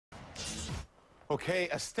Okay,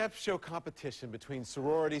 a step show competition between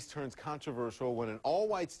sororities turns controversial when an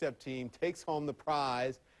all-white step team takes home the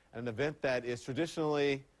prize at an event that is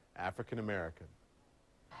traditionally African-American.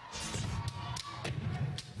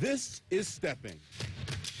 This is stepping,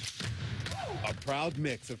 a proud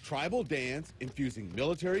mix of tribal dance infusing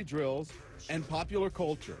military drills and popular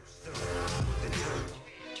culture.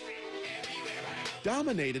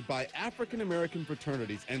 Dominated by African-American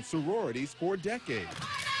fraternities and sororities for decades.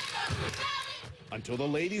 Until the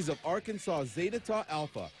ladies of Arkansas Zeta Tau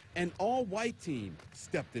Alpha, an all-white team,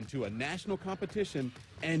 stepped into a national competition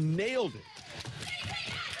and nailed it.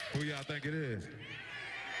 Who y'all think it is?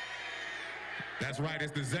 That's right,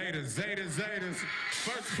 it's the Zetas. Zetas,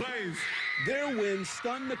 first place. Their win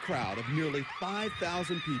stunned the crowd of nearly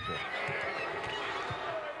 5,000 people.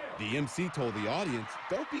 The MC told the audience,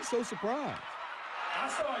 don't be so surprised. I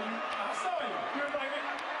saw you. You're like it.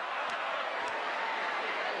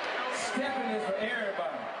 Stepping is for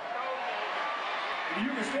everybody. If you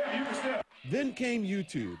can step, you can step. Then came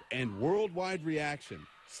YouTube and worldwide reaction.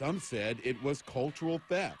 Some said it was cultural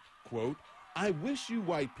theft. Quote, I wish you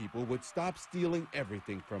white people would stop stealing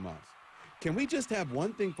everything from us. Can we just have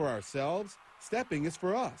one thing for ourselves? Stepping is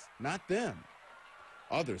for us, not them.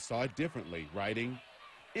 Others saw it differently, writing,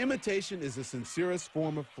 imitation is the sincerest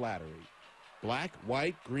form of flattery. Black,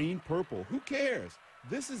 white, green, purple, who cares?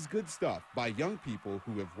 This is good stuff by young people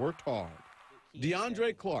who have worked hard.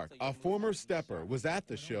 DeAndre Clark, a former stepper, was at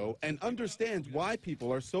the show and understands why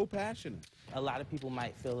people are so passionate. A lot of people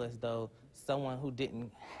might feel as though someone who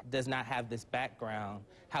does not have this background,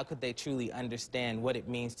 how could they truly understand what it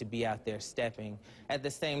means to be out there stepping? At the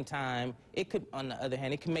same time, it could, on the other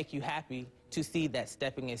hand, it can make you happy to see that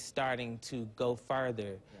stepping is starting to go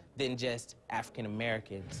farther than just African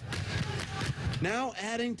Americans. Now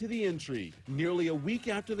adding to the intrigue, nearly a week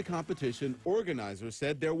after the competition, organizers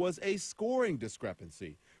said there was a scoring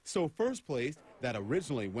discrepancy. So first place, that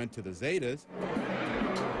originally went to the Zetas,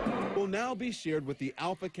 will now be shared with the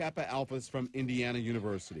Alpha Kappa Alphas from Indiana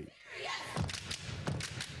University.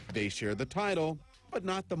 They share the title, but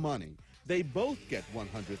not the money. They both get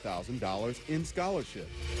 $100,000 in scholarships.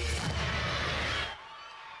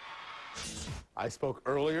 I spoke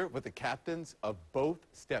earlier with the captains of both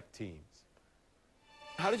step teams.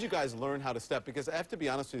 How did you guys learn how to step? Because I have to be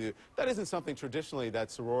honest with you, that isn't something traditionally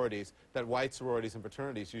that sororities, that white sororities and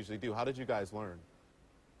fraternities usually do. How did you guys learn?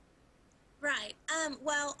 Right.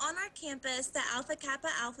 Well, on our campus, the Alpha Kappa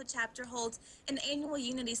Alpha chapter holds an annual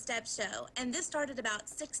Unity Step Show, and this started about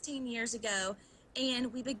 16 years ago,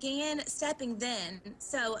 and we began stepping then.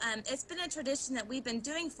 So it's been a tradition that we've been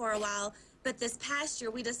doing for a while, but this past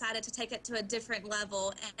year we decided to take it to a different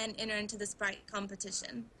level and enter into the Sprite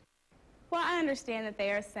competition. Well, I understand that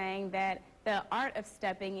they are saying that the art of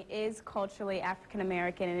stepping is culturally African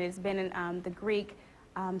American, and it has been in the Greek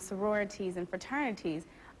sororities and fraternities.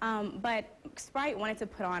 But Sprite wanted to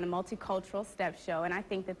put on a multicultural step show, and I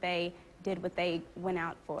think that they did what they went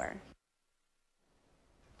out for.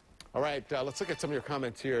 All right, let's look at some of your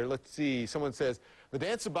comments here. Let's see. Someone says, the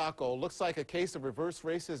dance debacle looks like a case of reverse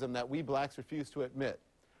racism that we blacks refuse to admit.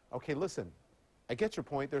 Okay, listen, I get your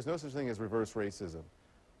point. There's no such thing as reverse racism.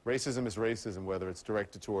 Racism is racism, whether it's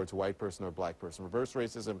directed towards a white person or a black person. Reverse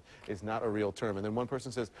racism is not a real term. And then one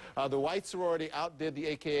person says, the white sorority outdid the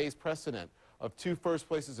AKA's precedent of 2 first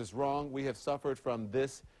places is wrong. We have suffered from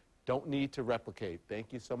this. Don't need to replicate.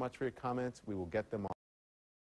 Thank you so much for your comments. We will get them all.